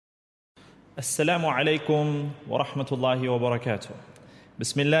السلام عليكم ورحمة الله وبركاته.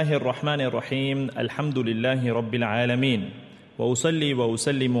 بسم الله الرحمن الرحيم. الحمد لله رب العالمين، وأصلي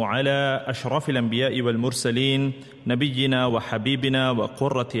وأسلم على أشرف الأنبياء والمرسلين نبينا وحبيبنا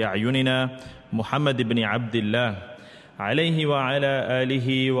وقرة أعيننا محمد بن عبد الله عليه وعلى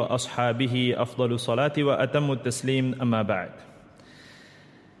آله وأصحابه أفضل الصلاة وأتم التسليم أما بعد.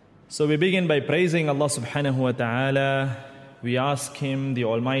 So we begin by praising Allah subhanahu wa ta'ala. We ask Him, the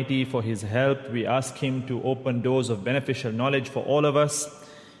Almighty, for His help. We ask Him to open doors of beneficial knowledge for all of us.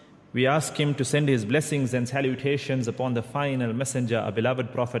 We ask Him to send His blessings and salutations upon the final messenger, our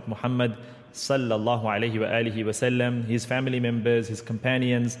beloved Prophet Muhammad sallallahu alayhi wa alihi wa sallam, his family members, his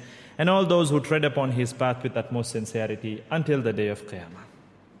companions, and all those who tread upon his path with utmost sincerity until the day of Qiyamah.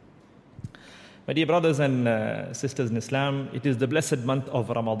 My dear brothers and sisters in Islam, it is the blessed month of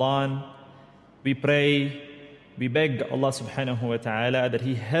Ramadan. We pray, we beg Allah subhanahu wa ta'ala that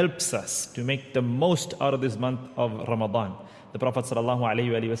He helps us to make the most out of this month of Ramadan. The Prophet sallallahu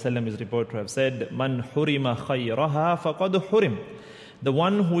alayhi wa sallam is reported to have said, "Man hurima khayraha faqad hurim." The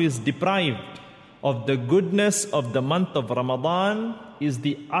one who is deprived of the goodness of the month of Ramadan is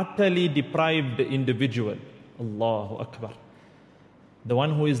the utterly deprived individual. Allahu Akbar. The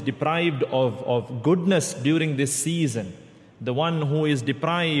one who is deprived of goodness during this season, the one who is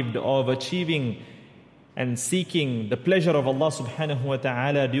deprived of achieving and seeking the pleasure of Allah subhanahu wa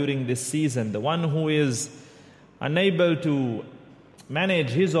ta'ala during this season, the one who is unable to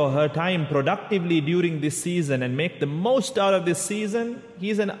manage his or her time productively during this season and make the most out of this season,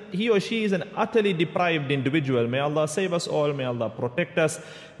 he or she is an utterly deprived individual. May Allah save us all. May Allah protect us.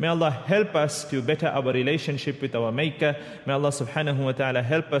 May Allah help us to better our relationship with our Maker. May Allah subhanahu wa ta'ala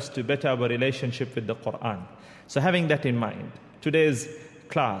help us to better our relationship with the Quran. So having that in mind, today's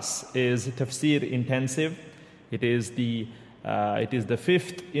class is Tafsir Intensive. It is the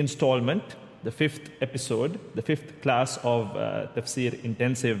fifth installment, the fifth episode, the fifth class of Tafsir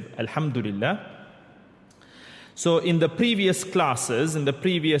Intensive, Alhamdulillah. So in the previous classes, in the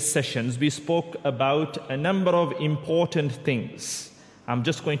previous sessions, we spoke about a number of important things. I'm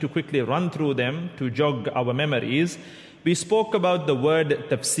just going to quickly run through them to jog our memories. We spoke about the word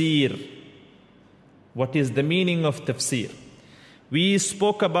tafsir. What is the meaning of tafsir? We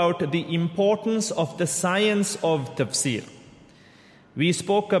spoke about the importance of the science of tafsir. We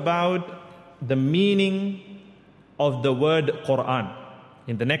spoke about the meaning of the word Quran.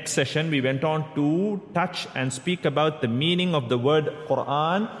 In the next session, we went on to touch and speak about the meaning of the word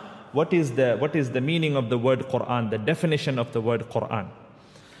Quran. What is the meaning of the word Quran, the definition of the word Quran.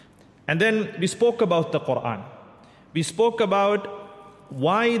 And then we spoke about the Quran. We spoke about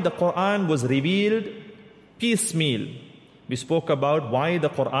why the Quran was revealed piecemeal. We spoke about why the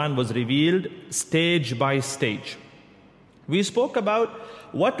Quran was revealed stage by stage. We spoke about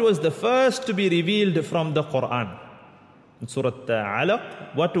what was the first to be revealed from the Quran. In Surah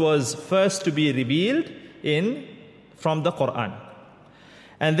Alaq, what was first to be revealed from the Quran.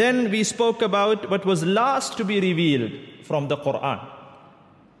 And then we spoke about what was last to be revealed from the Quran.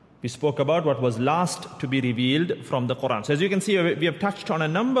 We spoke about what was last to be revealed from the Quran. So as you can see, we have touched on a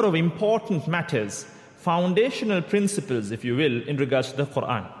number of important matters, foundational principles, if you will, in regards to the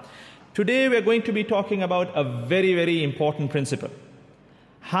Quran. Today we are going to be talking about a very, very important principle.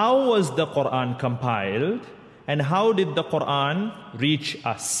 How was the Quran compiled and how did the Quran reach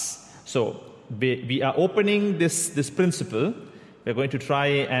us? So we are opening this principle. We're going to try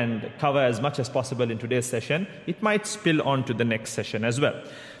and cover as much as possible in today's session. It might spill on to the next session as well.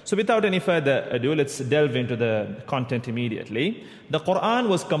 So without any further ado, let's delve into the content immediately. The Quran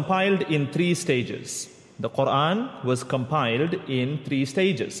was compiled in 3 stages. The Quran was compiled in 3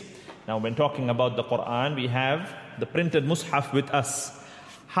 stages. Now when talking about the Quran, we have the printed Mus'haf with us.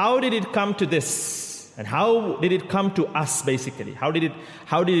 How did it come to this? And how did it come to us basically? How did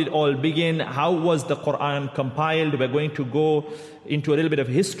it all begin? How was the Quran compiled? We're going to go into a little bit of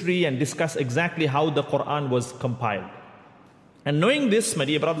history and discuss exactly how the Quran was compiled. And knowing this, my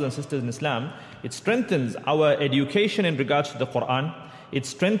dear brothers and sisters in Islam, it strengthens our education in regards to the Quran. It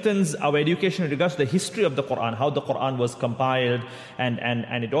strengthens our education in regards to the history of the Quran, how the Quran was compiled,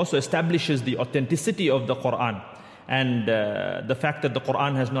 and it also establishes the authenticity of the Quran. And the fact that the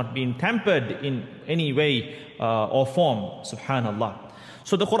Quran has not been tampered in any way or form, subhanallah.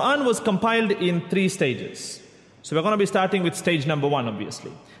 So the Quran was compiled in 3 stages. So we're going to be starting with stage number 1,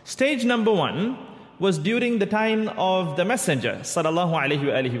 obviously. Stage number 1 was during the time of the Messenger, sallallahu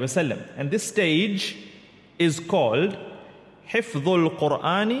alayhi wa sallam. And this stage is called Hifdhul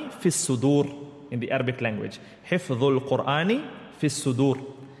Qur'ani fi sudur in the Arabic language. Hifdhul Qur'ani fi sudur.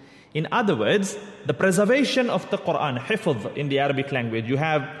 In other words, the preservation of the Quran, hifdh in the Arabic language. You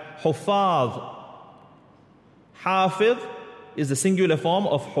have Huffaz. Hafiz is the singular form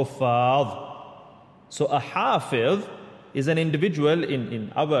of Huffaz. So a Hafiz is an individual,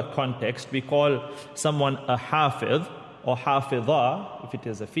 in our context, we call someone a Hafiz or Hafidha, if it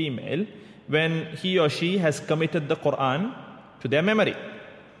is a female, when he or she has committed the Quran to their memory.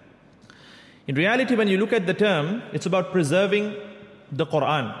 In reality, when you look at the term, it's about preserving the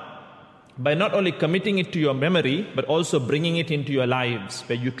Quran by not only committing it to your memory, but also bringing it into your lives,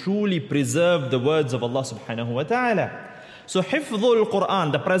 where you truly preserve the words of Allah subhanahu wa ta'ala. So Hifdhul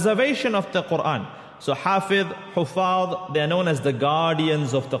Quran, the preservation of the Quran. So Hafiz, Huffaz, they are known as the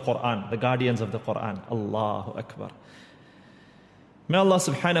guardians of the Quran, the guardians of the Quran. Allahu Akbar. May Allah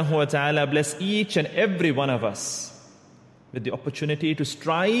subhanahu wa ta'ala bless each and every one of us with the opportunity to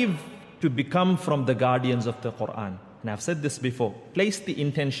strive to become from the guardians of the Quran. And I've said this before, place the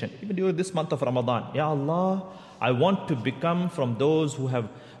intention, even during this month of Ramadan. Ya Allah, I want to become from those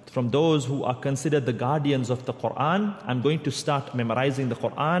who are considered the guardians of the Quran. I'm going to start memorizing the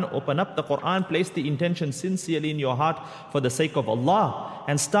Quran. Open up the Quran, place the intention sincerely in your heart for the sake of Allah,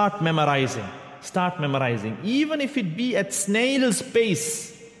 and start memorizing. Start memorizing. Even if it be at snail's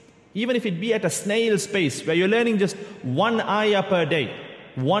pace, even if it be at a snail's pace, where you're learning just one ayah per day.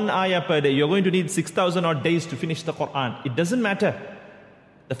 One ayah per day. You're going to need 6,000 odd days to finish the Quran. It doesn't matter.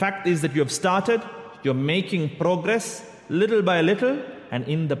 The fact is that you have started, you're making progress little by little, and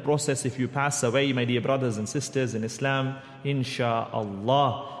in the process, if you pass away, my dear brothers and sisters in Islam,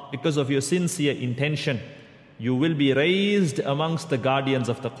 insha'Allah, because of your sincere intention, you will be raised amongst the guardians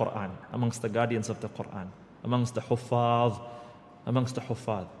of the Quran, amongst the guardians of the Quran, amongst the Huffaz, amongst the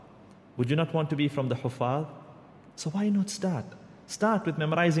Huffaz. Would you not want to be from the Huffaz? So why not start? Start with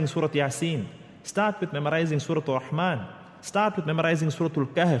memorizing Surah Yasin. Start with memorizing Surah Ar-Rahman. Start with memorizing Surah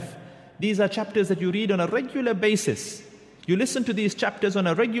Al-Kahf. These are chapters that you read on a regular basis. You listen to these chapters on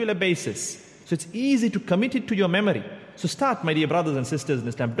a regular basis. So it's easy to commit it to your memory. So start, my dear brothers and sisters in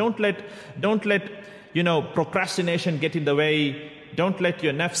Islam. Don't let procrastination get in the way. Don't let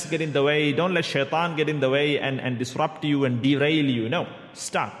your nafs get in the way. Don't let shaitan get in the way and disrupt you and derail you. No,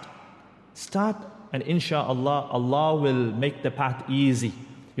 start. Start. And insha'Allah, Allah will make the path easy.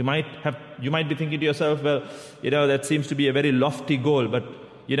 You might be thinking to yourself, well, that seems to be a very lofty goal. But,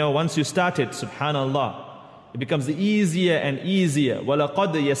 once you start it, subhanallah, it becomes easier and easier.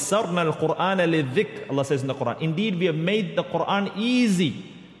 وَلَقَدْ يَسَّرْنَا الْقُرْآنَ لِلذِّكْرِ Allah says in the Quran. Indeed, we have made the Quran easy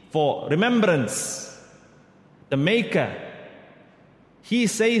for remembrance. The Maker, He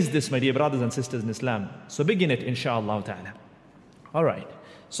says this, my dear brothers and sisters in Islam. So begin it, insha'Allah ta'ala. All right.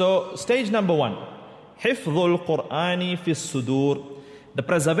 So, stage number 1. Hifdhul Qur'ani fi sudur, the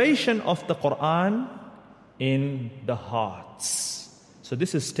preservation of the Quran in the hearts. So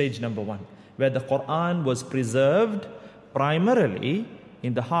this is stage number 1, where the Quran was preserved primarily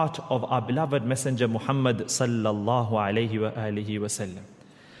in the heart of our beloved Messenger Muhammad sallallahu alayhi wa alihi wasallam.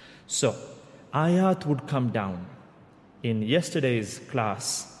 So ayat would come down. In yesterday's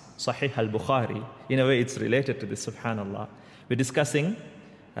class, Sahih al-Bukhari, in a way it's related to this, subhanallah. We're discussing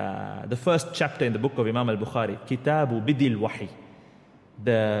the first chapter in the book of Imam al-Bukhari, Kitabu Bidil Wahi,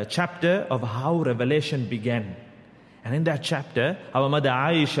 the chapter of how revelation began. And in that chapter, our mother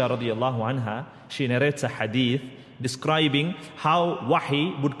Aisha radiyallahu anha, she narrates a hadith describing how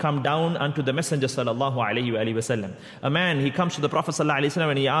wahi would come down unto the Messenger sallallahu alayhi wa sallam. A man, he comes to the Prophet sallallahu alayhi wa sallam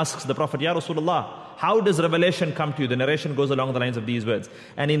and he asks the Prophet, Ya Rasulullah, how does revelation come to you? The narration goes along the lines of these words.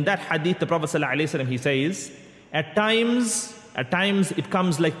 And in that hadith, the Prophet sallallahu alayhi wa sallam, he says, at times it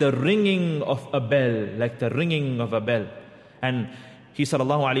comes like the ringing of a bell, like the ringing of a bell. And he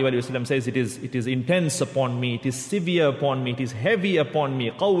sallallahu alayhi wa sallam says, it is intense upon me, it is severe upon me, it is heavy upon me.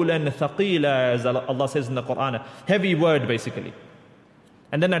 Qawlan thaqila, as Allah says in the Quran, a heavy word basically.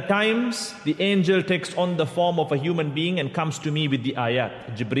 And then at times, the angel takes on the form of a human being and comes to me with the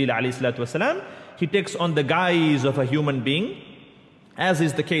ayat. Jibreel alayhi salatu wasalam, he takes on the guise of a human being, as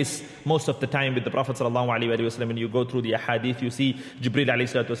is the case most of the time with the Prophet sallallahu alaihi wasallam. When you go through the ahadith, you see Jibreel alayhi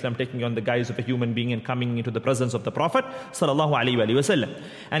salatu wasallam taking on the guise of a human being and coming into the presence of the Prophet sallallahu alaihi wasallam.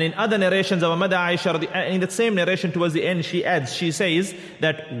 And in other narrations, our mother Aisha, in that same narration towards the end, she adds, she says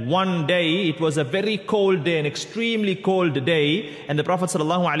that one day, it was a very cold day, an extremely cold day, and the Prophet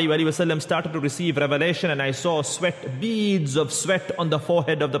sallallahu alaihi wasallam started to receive revelation, and I saw beads of sweat on the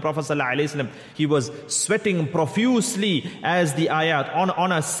forehead of the Prophet sallallahu alaihi wasallam. He was sweating profusely as the ayat.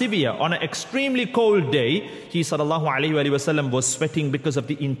 On an extremely cold day, he sallallahu alayhi wa sallam was sweating because of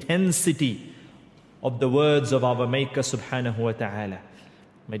the intensity of the words of our Maker subhanahu wa ta'ala.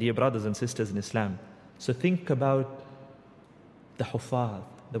 My dear brothers and sisters in Islam, so think about the Huffaz,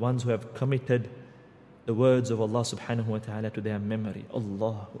 the ones who have committed the words of Allah subhanahu wa ta'ala to their memory.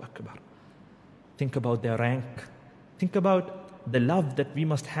 Allahu Akbar. Think about their rank. Think about the love that we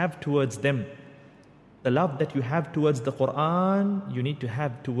must have towards them. The love that you have towards the Quran, you need to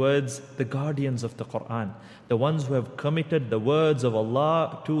have towards the guardians of the Quran. The ones who have committed the words of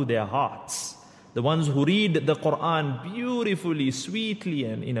Allah to their hearts. The ones who read the Quran beautifully, sweetly,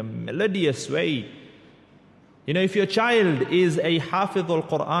 and in a melodious way. You know, if your child is a Hafidh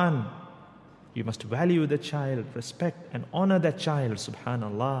al-Quran, you must value the child, respect and honor that child,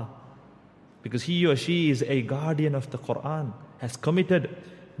 subhanallah. Because he or she is a guardian of the Quran, has committed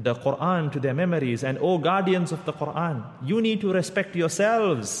the Quran to their memories. And oh guardians of the Quran, you need to respect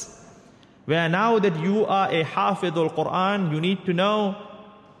yourselves. Where now that you are a Hafidh al-Quran, you need to know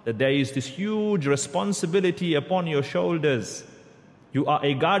that there is this huge responsibility upon your shoulders. You are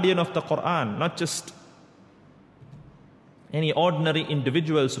a guardian of the Quran, not just any ordinary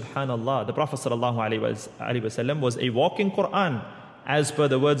individual, subhanallah. The Prophet ﷺ was a walking Quran. As per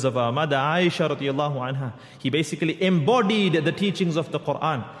the words of our mother Aisha radiallahu anha, he basically embodied the teachings of the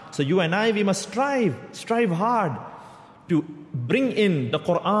Quran. So you and I, we must strive hard to bring in the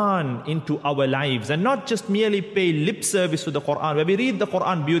Quran into our lives and not just merely pay lip service to the Quran, where we read the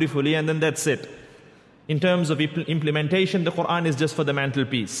Quran beautifully and then that's it. In terms of implementation, the Quran is just for the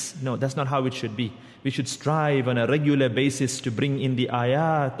mantelpiece. No, that's not how it should be. We should strive on a regular basis to bring in the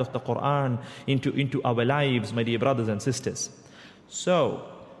ayat of the Quran into our lives, my dear brothers and sisters. So,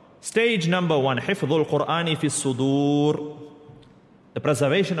 stage number 1, حفظ القرآن في الصدور, the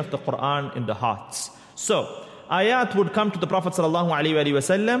preservation of the Quran in the hearts. So, ayat would come to the Prophet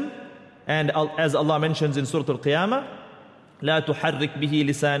ﷺ, and as Allah mentions in Surah Al-Qiyamah, لا تحرك به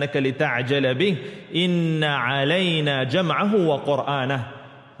لسانك لتعجل به إن علينا جمعه وقرآنه.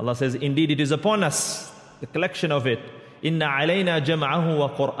 Allah says, indeed it is upon us, the collection of it. إن علينا جمعه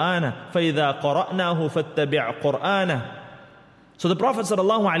وقرآنه فإذا قرأناه فاتبع قرآنه. So the Prophet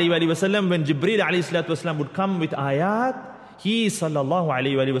ﷺ, when Jibreel ﷺ would come with ayat, he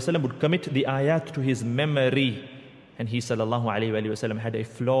ﷺ would commit the ayat to his memory. And he ﷺ had a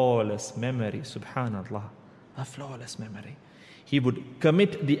flawless memory, subhanallah, a flawless memory. He would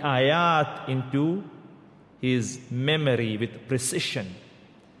commit the ayat into his memory with precision.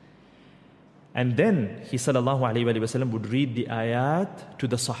 And then he ﷺ would read the ayat to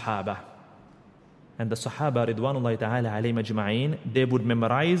the Sahaba. And the Sahaba, Ridwanullahi ta'ala alayhim ajma'in, they would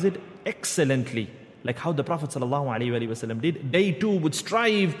memorize it excellently. Like how the Prophet ﷺ did. They too would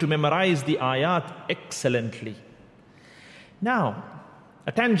strive to memorize the ayat excellently. Now,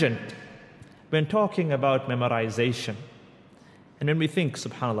 a tangent. When talking about memorization, and when we think,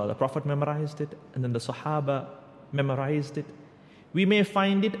 subhanAllah, the Prophet memorized it, and then the Sahaba memorized it, we may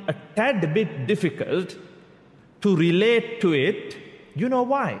find it a tad bit difficult to relate to it. You know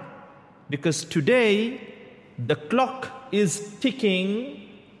why? Because today, the clock is ticking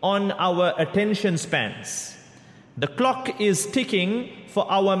on our attention spans. The clock is ticking for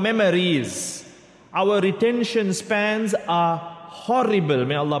our memories. Our retention spans are horrible.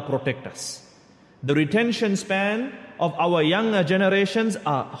 May Allah protect us. The retention span of our younger generations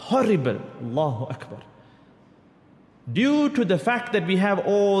are horrible. Allahu Akbar. Due to the fact that we have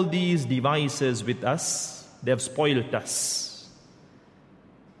all these devices with us, they have spoiled us.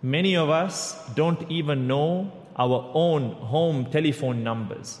 Many of us don't even know our own home telephone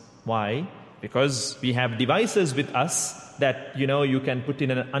numbers. Why? Because we have devices with us that, you can put in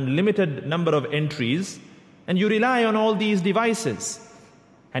an unlimited number of entries and you rely on all these devices.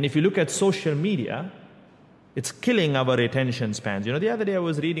 And if you look at social media, it's killing our attention spans. The other day I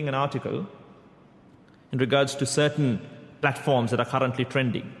was reading an article in regards to certain platforms that are currently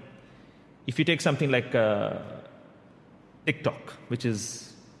trending. If you take something like TikTok, which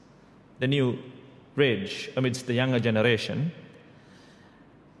is the new rage amidst the younger generation,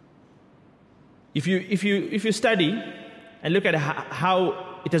 if you study and look at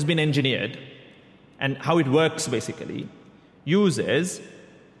how it has been engineered and how it works basically, users,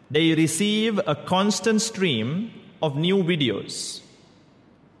 they receive a constant stream of new videos,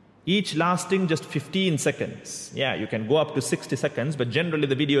 each lasting just 15 seconds. Yeah, you can go up to 60 seconds, but generally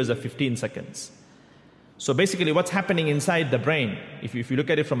the videos are 15 seconds. So basically what's happening inside the brain, if you look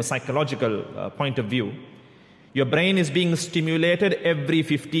at it from a psychological point of view, your brain is being stimulated every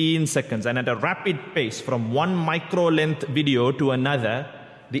 15 seconds and at a rapid pace from one micro-length video to another,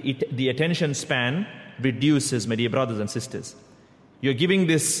 the attention span reduces, my dear brothers and sisters. You're giving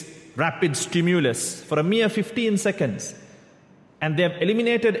this rapid stimulus for a mere 15 seconds and they've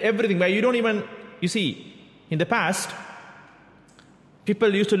eliminated everything where you don't even, you see, in the past,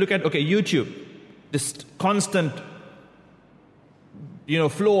 people used to look at, YouTube, this constant,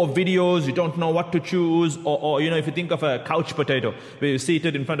 flow of videos, you don't know what to choose, or if you think of a couch potato, where you're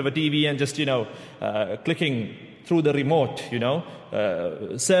seated in front of a TV and just, clicking through the remote,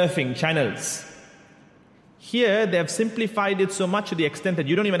 surfing channels. Here, they have simplified it so much to the extent that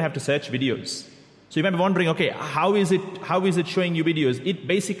you don't even have to search videos. So you might be wondering, okay, how is it showing you videos? It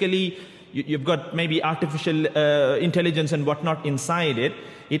basically, you've got maybe artificial intelligence and whatnot inside it.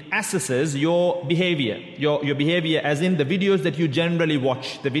 It assesses your behavior, your behavior as in the videos that you generally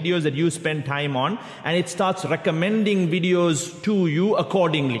watch, the videos that you spend time on, and it starts recommending videos to you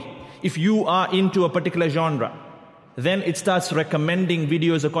accordingly. If you are into a particular genre, then it starts recommending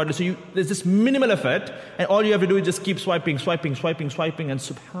videos accordingly. So there's this minimal effort, and all you have to do is just keep swiping, and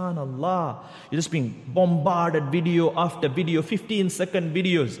subhanallah, you're just being bombarded video after video, 15-second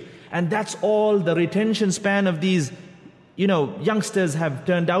videos. And that's all the retention span of these youngsters have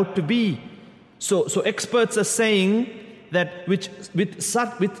turned out to be. So experts are saying that with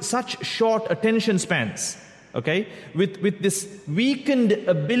such short attention spans, okay, with this weakened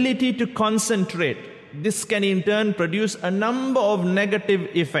ability to concentrate, this can in turn produce a number of negative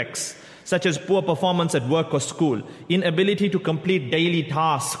effects, such as poor performance at work or school, inability to complete daily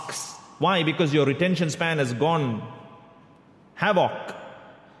tasks. Why? Because your retention span has gone havoc.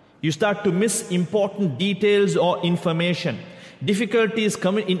 You start to miss important details or information. Difficulties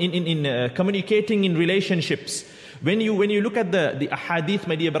in communicating in relationships. When you look at the ahadith,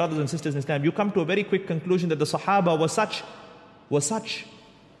 my dear brothers and sisters in Islam, you come to a very quick conclusion that the Sahaba were such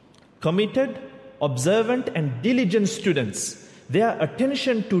committed, observant and diligent students. Their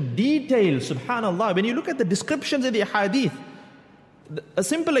attention to detail, subhanallah, when you look at the descriptions in the ahadith, a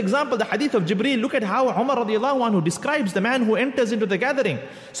simple example, the hadith of Jibreel, look at how Umar radiallahu anhu describes the man who enters into the gathering.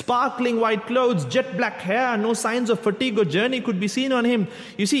 Sparkling white clothes, jet black hair, no signs of fatigue or journey could be seen on him.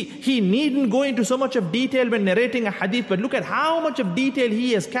 You see, he needn't go into so much of detail when narrating a hadith, but look at how much of detail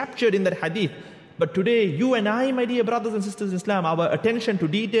he has captured in that hadith. But today, you and I, my dear brothers and sisters in Islam, our attention to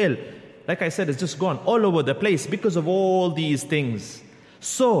detail, like I said, has just gone all over the place because of all these things.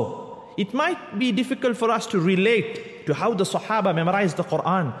 So, it might be difficult for us to relate to how the Sahaba memorized the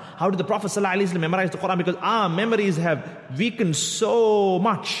Quran. How did the Prophet ﷺ memorize the Quran? Because our memories have weakened so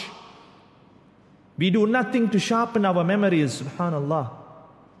much. We do nothing to sharpen our memories, subhanallah.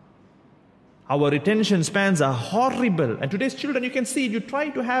 Our retention spans are horrible. And today's children, you can see, you try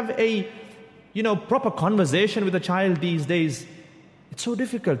to have a proper conversation with a child these days. It's so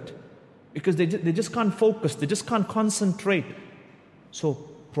difficult because they just can't focus. They just can't concentrate. So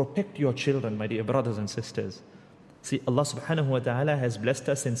protect your children, my dear brothers and sisters. See, Allah subhanahu wa ta'ala has blessed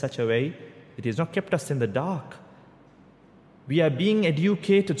us in such a way that He has not kept us in the dark. We are being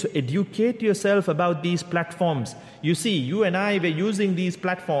educated, so educate yourself about these platforms. You see, you and I were using these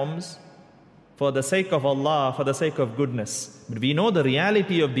platforms for the sake of Allah, for the sake of goodness. But we know the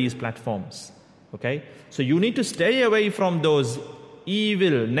reality of these platforms. Okay? So you need to stay away from those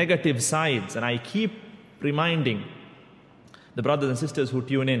evil, negative sides. And I keep reminding the brothers and sisters who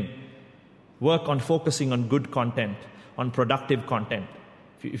tune in, work on focusing on good content, on productive content.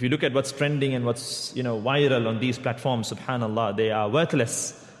 If you look at what's trending and what's viral on these platforms, subhanallah, they are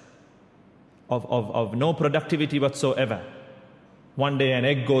worthless, of no productivity whatsoever. One day an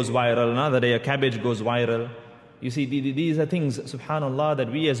egg goes viral, another day a cabbage goes viral. You see, these are things, subhanallah,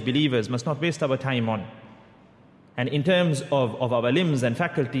 that we as believers must not waste our time on. And in terms of our limbs and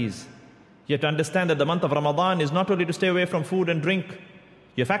faculties, you have to understand that the month of Ramadan is not only to stay away from food and drink.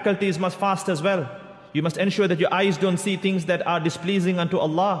 Your faculties must fast as well. You must ensure that your eyes don't see things that are displeasing unto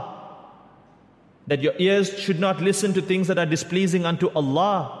Allah. That your ears should not listen to things that are displeasing unto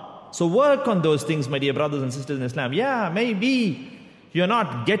Allah. So work on those things, my dear brothers and sisters in Islam. Yeah, maybe you're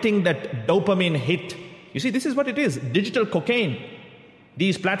not getting that dopamine hit. You see, this is what it is. Digital cocaine.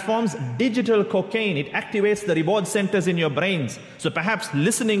 These platforms, digital cocaine, it activates the reward centers in your brains. So perhaps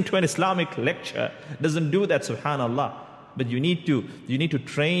listening to an Islamic lecture doesn't do that, subhanallah. But you need to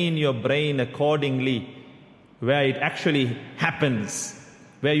train your brain accordingly, where it actually happens,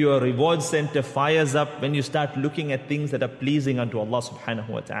 where your reward center fires up when you start looking at things that are pleasing unto Allah subhanahu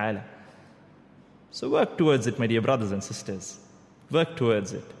wa ta'ala. So work towards it, my dear brothers and sisters. Work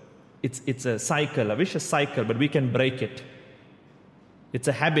towards it. It's a cycle, a vicious cycle, but we can break it. It's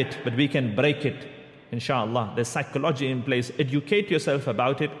a habit, but we can break it, inshallah. There's psychology in place. Educate yourself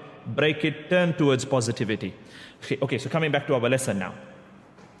about it, break it, turn towards positivity. Okay, so coming back to our lesson now.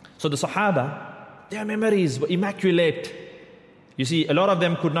 So the Sahaba, their memories were immaculate. You see, a lot of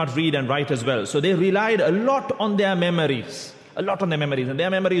them could not read and write as well. So they relied a lot on their memories. And their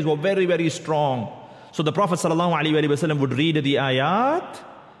memories were very, very strong. So the Prophet ﷺ would read the ayat,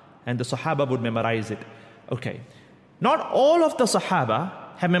 and the Sahaba would memorize it. Okay. Not all of the Sahaba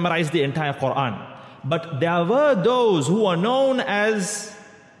have memorized the entire Quran, but there were those who are known as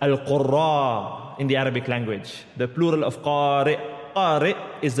Al-Qurra in the Arabic language. The plural of Qari. Qari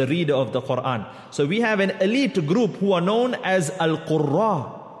is the reader of the Quran. So we have an elite group who are known as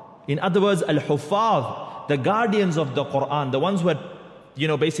Al-Qurra. In other words, Al-Huffaz, the guardians of the Quran, the ones who had,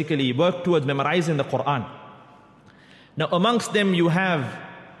 basically worked towards memorizing the Quran. Now amongst them you have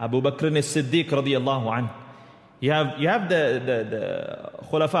Abu Bakr as-Siddiq radiyallahu anhu. You have the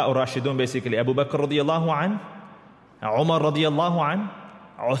Khulafa ar-Rashidun, basically Abu Bakr radiyallahu anhu, Umar radiyallahu anhu,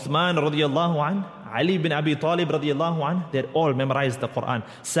 Uthman radiyallahu anhu, Ali bin Abi Talib radiyallahu anhu. They all memorized the Quran.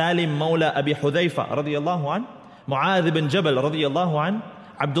 Salim Mawla Abi Hudhayfa radiyallahu anhu, Mu'adh bin Jabal radiyallahu anhu,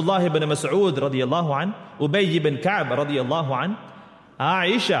 Abdullah ibn Mas'ud radiyallahu anhu, Ubay ibn Ka'b radiyallahu anhu,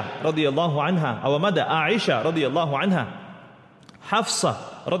 Aisha radiyallahu anha, our mother Aisha radiyallahu anha, Hafsa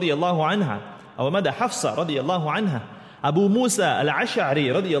radiyallahu anha, our mother Hafsa radiyallahu anha, Abu Musa al-Ash'ari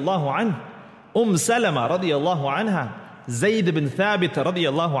radiyallahu anhu, Salama radiyallahu anha, Zayd bin Thabit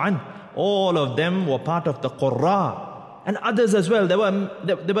radiyallahu anhu. All of them were part of the Qurra. And others as well. There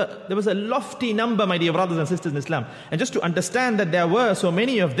was a lofty number, my dear brothers and sisters in Islam. And just to understand that there were so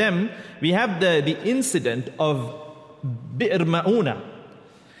many of them, we have the incident of Bi'r Ma'una.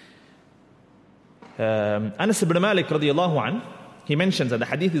 Anas ibn Malik radiyallahu anhu, he mentions, and the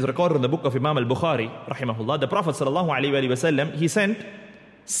hadith is recorded in the book of Imam al-Bukhari rahimahullah, the Prophet sallallahu alayhi wa sallam, he sent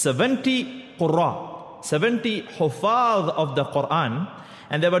 70 Qurra, 70 Huffaz of the Quran.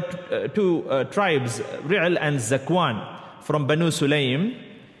 And there were two tribes, Ri'al and Zakwan, from Banu Sulaym.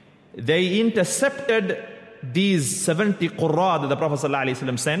 They intercepted these 70 Qurra that the Prophet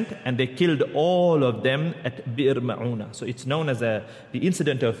ﷺ sent, and they killed all of them at Bi'r Ma'una. So it's known as the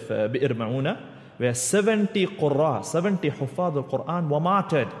incident of Bi'r Ma'una, where 70 Qurra, 70 Huffaz al-Quran were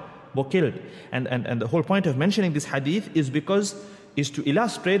martyred, were killed. And the whole point of mentioning this hadith is to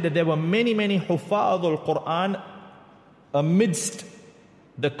illustrate that there were many Huffaz al-Quran amidst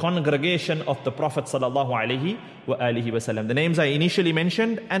the congregation of the Prophet sallallahu alaihi wasallam. The names I initially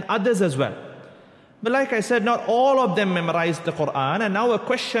mentioned and others as well. But like I said, not all of them memorized the Quran. And now a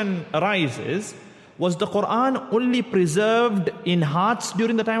question arises, was the Quran only preserved in hearts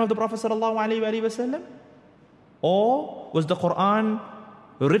during the time of the Prophet sallallahu alaihi wasallam? Or was the Quran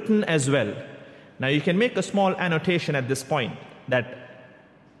written as well? Now you can make a small annotation at this point that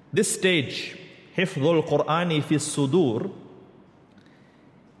this stage, Hifdhul Qur'ani fi sudur,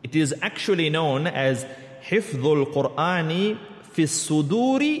 it is actually known as Hifdhul Qur'ani fi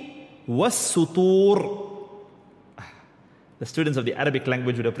suduri was sutur. The students of the Arabic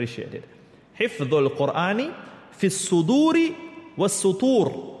language would appreciate it. Hifdhul Qur'ani fi suduri was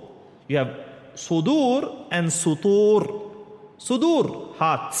sutur. You have sudur and sutur. Sudur,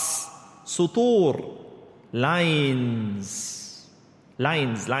 hearts. Sutur, lines.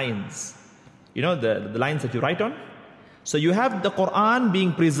 Lines. You know the lines that you write on? So you have the Quran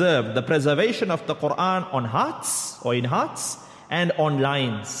being preserved, the preservation of the Quran on hearts or in hearts and on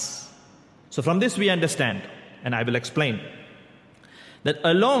lines. So from this we understand, and I will explain, that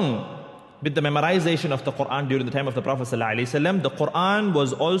along with the memorization of the Quran during the time of the Prophet ﷺ, the Quran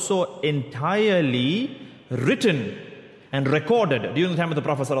was also entirely written and recorded during the time of the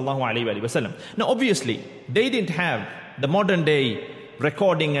Prophet ﷺ. Now obviously, they didn't have the modern day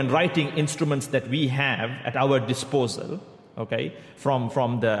recording and writing instruments that we have at our disposal, okay, from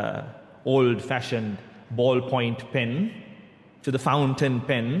the old-fashioned ballpoint pen to the fountain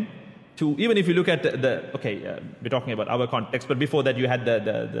pen to, even if you look at we're talking about our context, but before that you had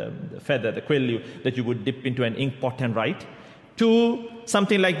the feather, the quill that you would dip into an ink pot and write, to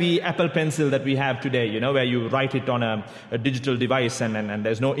something like the Apple Pencil that we have today, where you write it on a digital device and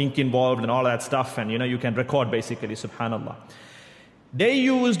there's no ink involved and all that stuff, and you can record basically, subhanallah. They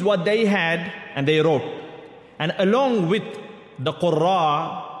used what they had and they wrote. And along with the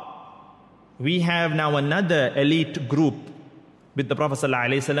Qurra, we have now another elite group with the Prophet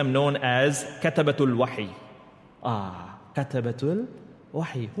ﷺ known as Katabatul Wahi. Katabatul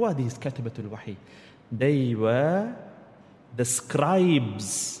Wahi. Who are these Katabatul Wahi? They were the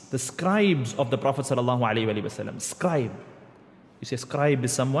scribes of the Prophet ﷺ. Scribe. You say scribe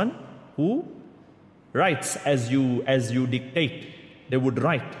is someone who writes as you dictate. They would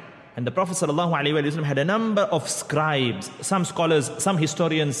write. And the Prophet ﷺ had a number of scribes. Some scholars, some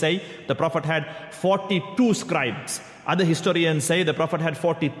historians say the Prophet had 42 scribes. Other historians say the Prophet had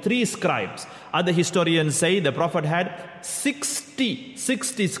 43 scribes. Other historians say the Prophet had 60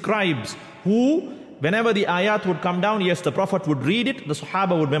 scribes who, whenever the ayat would come down, yes, the Prophet would read it, the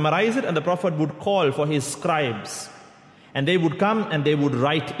Sahaba would memorize it, and the Prophet would call for his scribes. And they would come and they would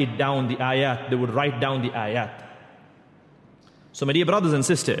write it down, the ayat. They would write down the ayat. So my dear brothers and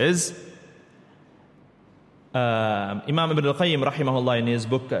sisters, Imam Ibn al-Qayyim rahimahullah in his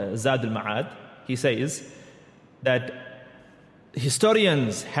book Zad al-Ma'ad, he says that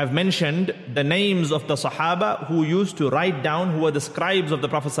historians have mentioned the names of the Sahaba who used to write down, who were the scribes of the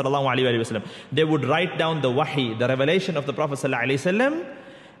Prophet sallallahu alaihi wasallam. They would write down the wahi, the revelation of the Prophet sallallahu alaihi wasallam,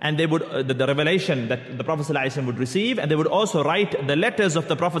 and they would the revelation that the Prophet sallallahu alaihi wasallam would receive, and they would also write the letters of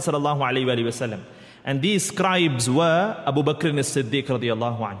the Prophet sallallahu alaihi wasallam. And these scribes were Abu Bakr as-Siddiq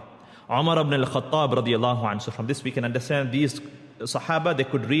radiyallahu anhu, Umar ibn al-Khattab radiyallahu anhu. So from this we can understand these Sahaba, they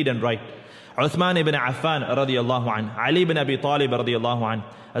could read and write. Uthman ibn Affan radiyallahu anhu, Ali ibn Abi Talib radiyallahu anhu,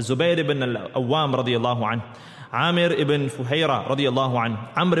 Az-Zubayr ibn al-Awwam radiyallahu anhu, Amir ibn Fuhayra radiyallahu anhu,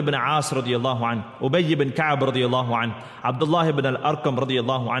 Amr ibn As radiyallahu anhu, Ubay ibn Ka'b radiyallahu anhu, Abdullah ibn al-Arqam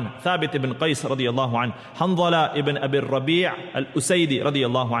radiyallahu anhu, Thabit ibn Qais radiyallahu anhu, Hanzala ibn Abi Rabi' al-Usaydi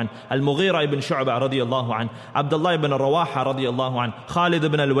radiyallahu anhu, Al-Mughira ibn Shu'bah radiyallahu anhu, Abdullah ibn Rawaha radiyallahu anhu, Khalid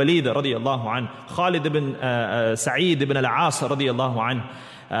ibn al-Walid radiyallahu anhu, Khalid ibn Sa'id ibn al-As radiyallahu anhu,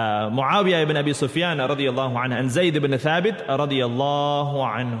 Muawiyah ibn Abi Sufyan radiyallahu anhu, and Zayd ibn Thabit radiyallahu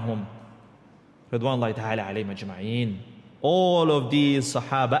anhum. Ridwanullahi ta'ala alayhim ajma'een. All of these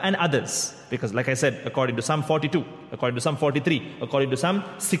Sahaba and others, because like I said, according to some 42, according to some 43, according to some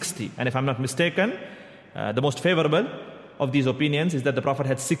 60, and if I'm not mistaken, the most favorable of these opinions is that the Prophet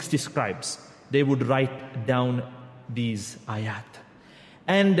had 60 scribes. They would write down these ayat.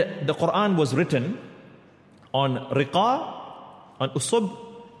 And the Quran was written on riqa, on usub,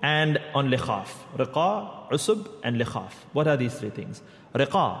 and on likhaf. Riqa, usub, and likhaf. What are these three things?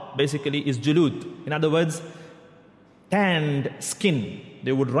 Riqa basically is julud. In other words, tanned skin.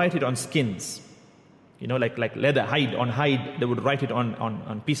 They would write it on skins. You know, like leather, hide on hide. They would write it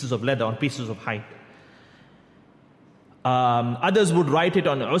on pieces of leather, on pieces of hide. Others would write it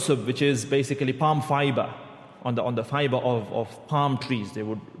on usub, which is basically palm fiber. On the fiber of palm trees. They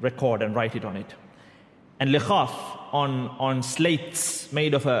would record and write it on it. And likhaf, on slates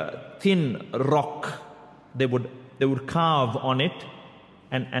made of a thin rock. They would carve on it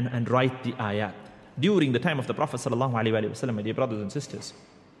and write the ayat. During the time of the Prophet sallallahu alaihi wasallam, my dear brothers and sisters,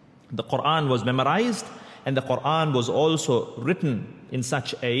 the Quran was memorized, and the Quran was also written in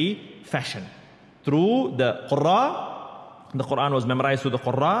such a fashion. Through the Qurra, the Quran was memorized through the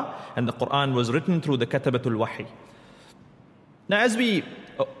Qurra, and the Quran was written through the Katabatul Wahi. Now as we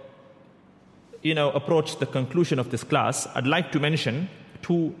approach the conclusion of this class, I'd like to mention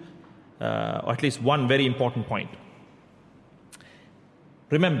two, or at least one very important point.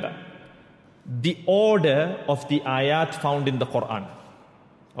 Remember, the order of the ayat found in the Quran.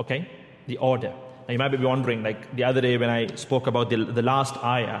 Okay? The order. Now you might be wondering, like the other day when I spoke about the last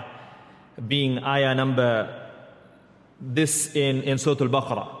ayah, being ayah number this in Surah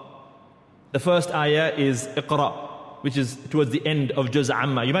Al-Baqarah. The first ayah is Iqra, which is towards the end of Juz'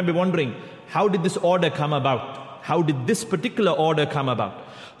 Amma. You might be wondering, how did this order come about? How did this particular order come about?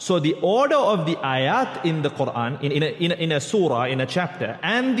 So the order of the ayat in the Quran, in a surah, in a chapter,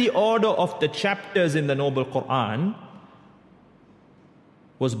 and the order of the chapters in the Noble Quran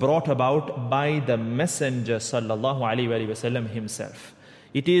was brought about by the Messenger sallallahu alaihi wasallam himself.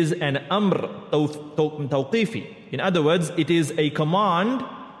 It is an amr tawqifi. In other words, it is a command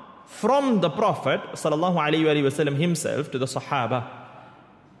from the Prophet sallallahu alaihi wasallam himself to the Sahaba.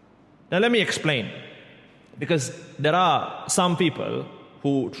 Now let me explain, because there are some people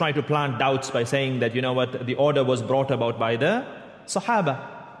who try to plant doubts by saying that, the order was brought about by the Sahaba.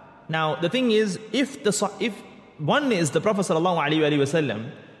 Now the thing is, if one is the Prophet sallallahu alaihi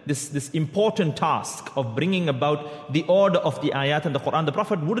wasallam, this important task of bringing about the order of the ayat and the Quran, the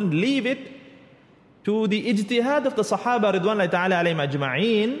Prophet wouldn't leave it to the ijtihad of the Sahaba ridwanullahi ta'ala alayhim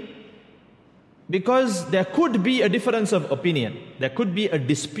ajma'een, because there could be a difference of opinion. There could be a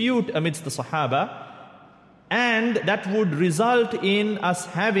dispute amidst the Sahaba, and that would result in us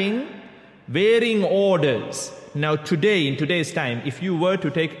having varying orders. Now today, in today's time, if you were to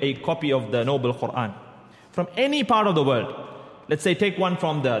take a copy of the Noble Quran from any part of the world, let's say take one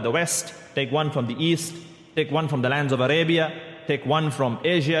from the West, take one from the East, take one from the lands of Arabia, take one from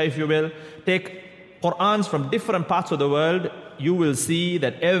Asia, if you will, take Qurans from different parts of the world, you will see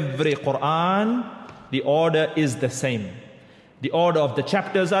that every Quran, the order is the same. The order of the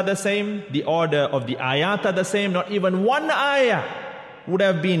chapters are the same. The order of the ayat are the same. Not even one ayah would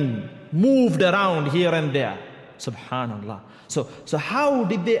have been moved around here and there. Subhanallah. So how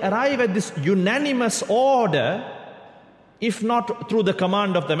did they arrive at this unanimous order, if not through the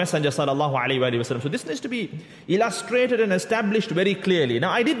command of the Messenger sallallahu alaihi wasallam? So this needs to be illustrated and established very clearly. Now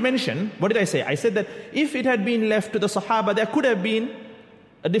I did mention, what did I say? I said that if it had been left to the Sahaba, there could have been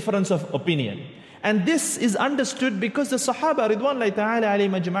a difference of opinion. And this is understood because the Sahaba, Ridwanullahi ta'ala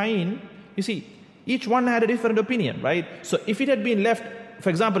alayhim ajma'een, you see, each one had a different opinion, right? So if it had been left, for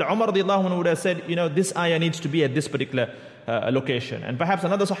example, Umar radiallahu anhu would have said, this ayah needs to be at this particular location. And perhaps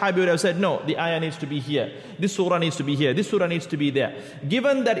another Sahabi would have said, no, the ayah needs to be here. This surah needs to be here. This surah needs to be there.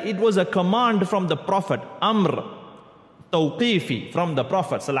 Given that it was a command from the Prophet, Amr, Tawqifi, from the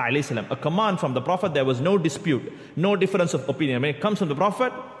Prophet sallallahu alaihi wasallam, a command from the Prophet, there was no dispute, no difference of opinion. When it comes from the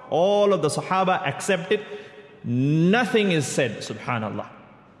Prophet, all of the Sahaba accept it. Nothing is said, subhanallah.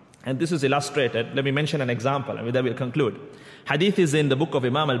 And this is illustrated. Let me mention an example, and with that we'll conclude. Hadith is in the book of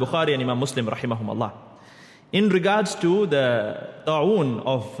Imam al-Bukhari and Imam Muslim, rahimahumullah. In regards to the ta'un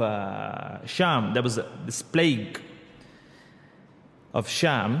of Sham, there was this plague of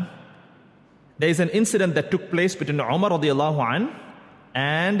Sham. There is an incident that took place between Umar radiallahu an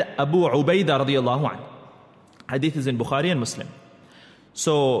and Abu Ubaidah radiallahu an. Hadith is in Bukhari and Muslim.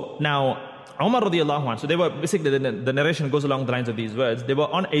 So now, Umar radiallahu an, so they were basically, the narration goes along the lines of these words. They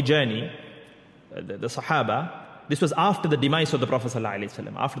were on a journey, the Sahaba. This was after the demise of the Prophet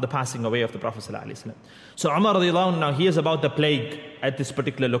ﷺ, after the passing away of the Prophet ﷺ. So Umar radiallahu anhu now hears about the plague at this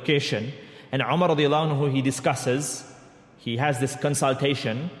particular location, and Umar radiallahu anhu, he discusses, he has this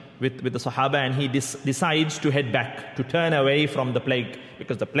consultation with the Sahaba, and he decides to head back, to turn away from the plague,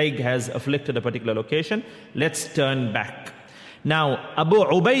 because the plague has afflicted a particular location. Let's turn back. Now Abu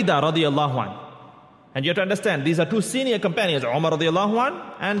Ubaidah radiallahu anhu, and you have to understand, these are two senior companions, Umar radiallahu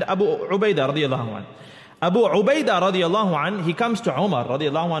anhu and Abu Ubaidah radiallahu anhu. Abu Ubaidah radiallahu anhu, he comes to Umar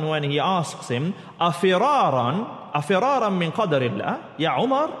radiallahu anhu and he asks him, Afiraran min qadarillah? Ya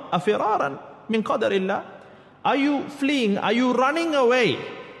Umar, afiraran min qadarillah? Are you fleeing, are you running away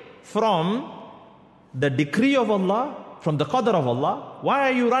from the decree of Allah, from the qadr of Allah? Why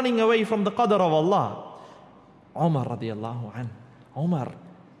are you running away from the qadr of Allah? Umar radiallahu anhu, Umar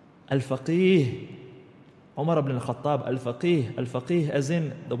al-faqih, Umar ibn al-Khattab al-faqih as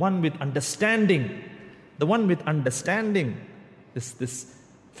in the one with understanding. The one with understanding, this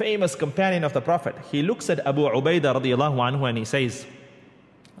famous companion of the Prophet, he looks at Abu Ubaidah radiallahu anhu and he says,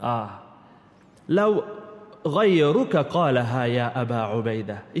 لو غيرك قالها يا أبا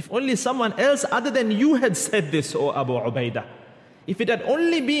عبيدة. If only someone else other than you had said this, O Abu Ubaidah. If it had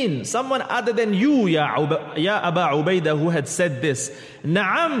only been someone other than you, ya Aba Ubaidah, who had said this,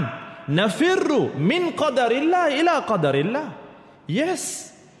 نعم نفر من قدر الله إلى قدر الله. Yes,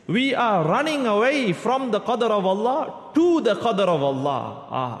 we are running away from the qadr of Allah to the qadr of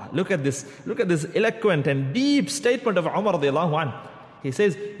Allah. Look at this eloquent and deep statement of Umar radiallahu anhu. He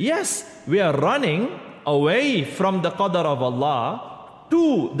says, yes, we are running away from the qadr of Allah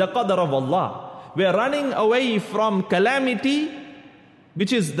to the qadr of Allah. We are running away from calamity,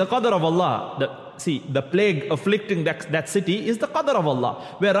 which is the qadr of Allah. The plague afflicting that city is the qadr of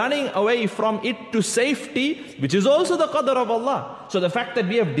Allah. We are running away from it to safety, which is also the qadr of Allah. So the fact that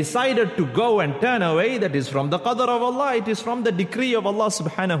we have decided to go and turn away, that is from the qadr of Allah, it is from the decree of Allah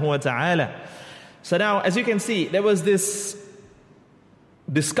subhanahu wa ta'ala. So now, as you can see, there was this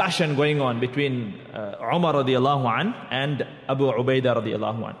discussion going on between Umar radiallahu an and Abu Ubaidah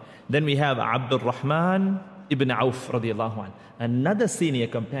radiallahu an. Then we have Abdul Rahman ibn Auf radiallahu an, another senior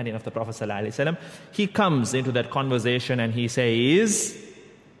companion of the Prophet sallallahu alaihi wasallam. He comes into that conversation and he says,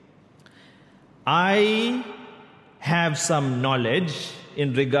 I have some knowledge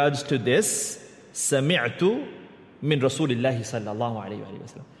in regards to this. Sami'tu min Rasulillahi sallallahu alaihi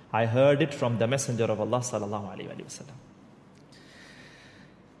wasallam. I heard it from the Messenger of Allah sallallahu alaihi wasallam.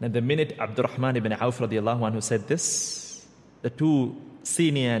 Now the minute Abdurrahman ibn Auf radiallahu anhu said this, the two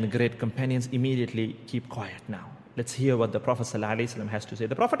senior and great companions immediately keep quiet now. Let's hear what the Prophet ﷺ has to say.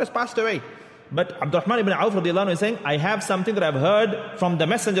 The Prophet has passed away, but Abdurrahman ibn Auf radiallahu anhu is saying, I have something that I've heard from the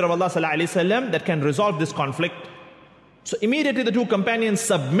Messenger of Allah ﷺ that can resolve this conflict. So immediately the two companions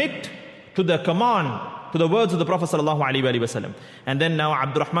submit to the command, to the words of the Prophet ﷺ. And then now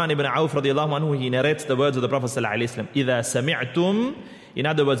Abdurrahman ibn Auf radiallahu anhu, he narrates the words of the Prophet ﷺ. إِذَا سَمِعْتُمْ. In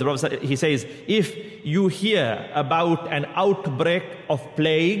other words, the Prophet, he says, if you hear about an outbreak of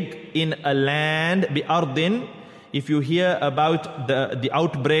plague in a land, bi'ardin, if you hear about the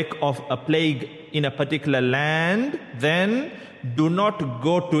outbreak of a plague in a particular land, then do not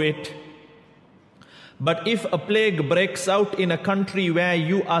go to it. But if a plague breaks out in a country where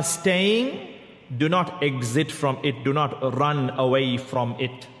you are staying, do not exit from it, do not run away from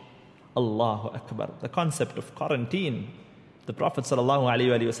it. Allahu Akbar. The concept of quarantine. The Prophet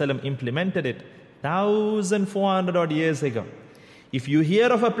ﷺ implemented it 1,400 odd years ago. If you hear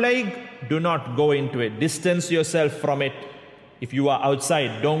of a plague, do not go into it. Distance yourself from it. If you are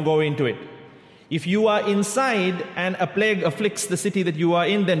outside, don't go into it. If you are inside and a plague afflicts the city that you are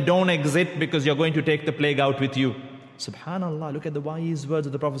in, then don't exit because you're going to take the plague out with you. Subhanallah, look at the wise words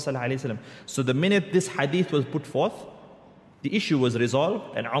of the Prophet ﷺ. So the minute this hadith was put forth, the issue was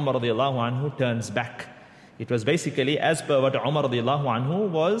resolved and Umar radiallahu anhu turns back. It was basically as per what Umar radiallahu anhu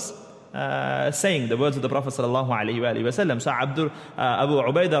was saying, the words of the Prophet sallallahu alaihi wasallam. So Abu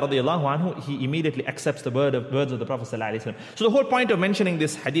Ubaidah radiallahu anhu, he immediately accepts the words of the Prophet sallallahu alaihi wasallam. So the whole point of mentioning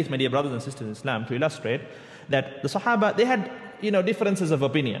this hadith, my dear brothers and sisters in Islam, to illustrate that the Sahaba, they had differences of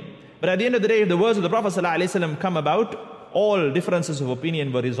opinion. But at the end of the day, if the words of the Prophet sallallahu alaihi wasallam come about, all differences of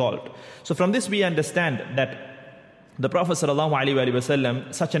opinion were resolved. So from this we understand that the Prophet sallallahu alaihi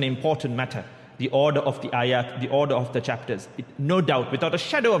wasallam, such an important matter, the order of the ayat, the order of the chapters. No doubt, without a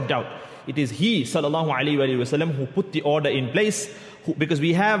shadow of doubt, it is he, sallallahu alaihi wasallam, who put the order in place. Because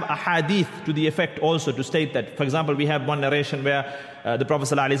we have a hadith to the effect also to state that, for example, we have one narration where the Prophet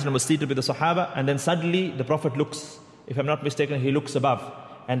sallallahu alaihi wasallam was seated with the Sahaba, and then suddenly the Prophet looks, if I'm not mistaken, he looks above.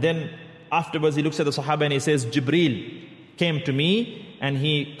 And then afterwards he looks at the Sahaba and he says, Jibreel came to me and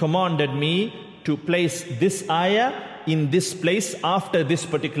he commanded me to place this ayah in this place after this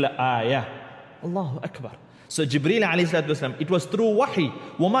particular ayah. Allahu Akbar. So Jibreel alayhi salatu wasalam, it was through wahi.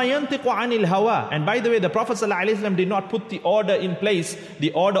 وَمَا يَنْتِقُ عَنِ الْهَوَىٰ. And by the way, the Prophet sallallahu alayhi wasallam did not put the order in place,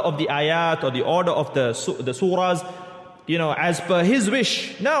 the order of the ayat or the order of the surahs, as per his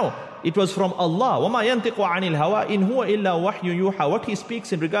wish. No, it was from Allah. وَمَا يَنْتِقُ عَنِ الْهَوَىٰ إِنْ هُوَ إِلَّا وَحْيٌ يُوحَىٰ. What he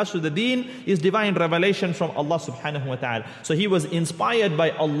speaks in regards to the deen is divine revelation from Allah subhanahu wa ta'ala. So he was inspired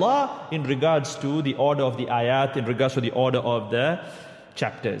by Allah in regards to the order of the ayat, in regards to the order of the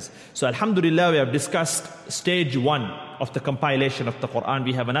chapters. So alhamdulillah, we have discussed stage 1 of the compilation of the Quran.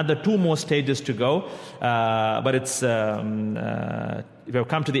 We have another 2 more stages to go, but it's we have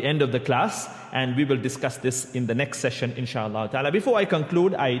come to the end of the class, and we will discuss this in the next session inshallah ta'ala. Before I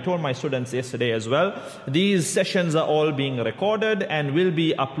conclude, I told my students yesterday as well, these sessions are all being recorded and will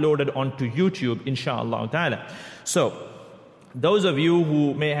be uploaded onto YouTube inshallah ta'ala. So those of you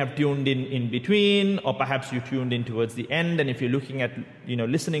who may have tuned in between, or perhaps you tuned in towards the end, and if you're looking at,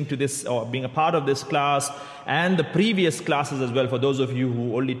 listening to this or being a part of this class and the previous classes as well, for those of you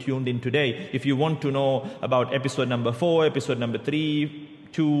who only tuned in today, if you want to know about episode number 4, episode number 3,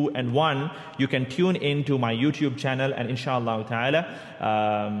 2 and 1, you can tune into my YouTube channel and inshallah ta'ala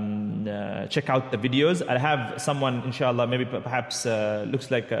check out the videos. I'll have someone inshallah, maybe perhaps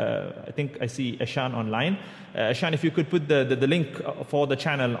looks like I think I see Ashan online. Ashan, if you could put the link for the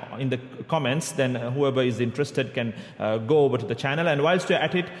channel in the comments, then whoever is interested can go over to the channel. And whilst you're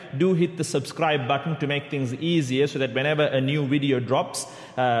at it, do hit the subscribe button to make things easier, so that whenever a new video drops,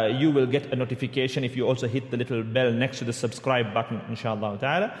 you will get a notification if you also hit the little bell next to the subscribe button inshallah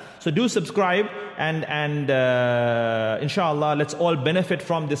ta'ala. So do subscribe, and inshallah, let's all benefit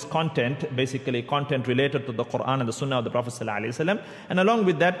from this content, basically content related to the Quran and the Sunnah of the Prophet sallallahu alaihi wasallam. And along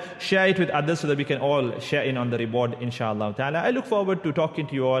with that, share it with others so that we can all share in on the reward inshallah ta'ala. I look forward to talking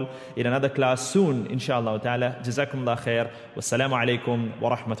to you all in another class soon inshallah ta'ala. Jazakumullah khair. Wassalamu alaikum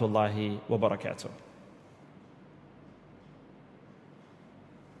wa rahmatullahi wa barakatuh.